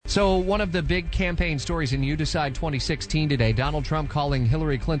So one of the big campaign stories in You Decide 2016 today, Donald Trump calling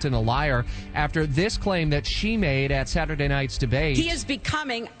Hillary Clinton a liar after this claim that she made at Saturday night's debate. He is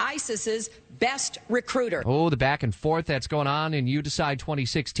becoming ISIS's best recruiter. Oh, the back and forth that's going on in You Decide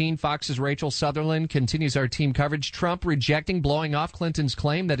 2016. Fox's Rachel Sutherland continues our team coverage. Trump rejecting blowing off Clinton's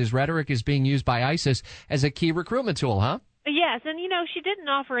claim that his rhetoric is being used by ISIS as a key recruitment tool, huh? Yes, and, she didn't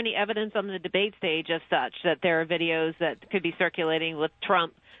offer any evidence on the debate stage as such that there are videos that could be circulating with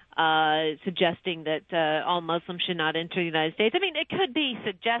Trump suggesting that all Muslims should not enter the United States. I mean, it could be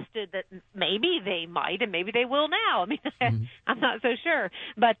suggested that maybe they might and maybe they will now. I mean, I'm not so sure.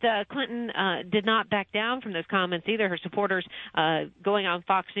 But Clinton did not back down from those comments either. Her supporters going on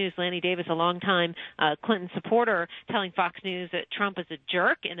Fox News, Lanny Davis, a longtime Clinton supporter, telling Fox News that Trump is a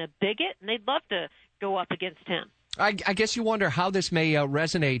jerk and a bigot, and they'd love to go up against him. I guess you wonder how this may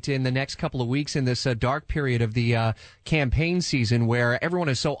resonate in the next couple of weeks in this dark period of the campaign season where everyone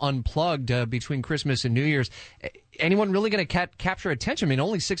is so unplugged between Christmas and New Year's. Anyone really going to capture attention? I mean,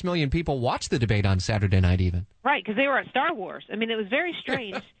 only 6 million people watched the debate on Saturday night even. Right, because they were at Star Wars. I mean, it was very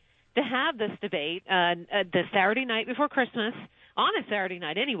strange to have this debate the Saturday night before Christmas, on a Saturday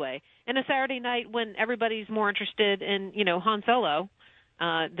night anyway, and a Saturday night when everybody's more interested in, Han Solo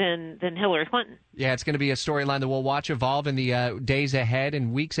than Hillary Clinton. Yeah, it's going to be a storyline that we'll watch evolve in the days ahead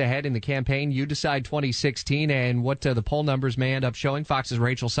and weeks ahead in the campaign. You Decide 2016 and what the poll numbers may end up showing. Fox's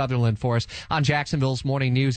Rachel Sutherland for us on Jacksonville's Morning News.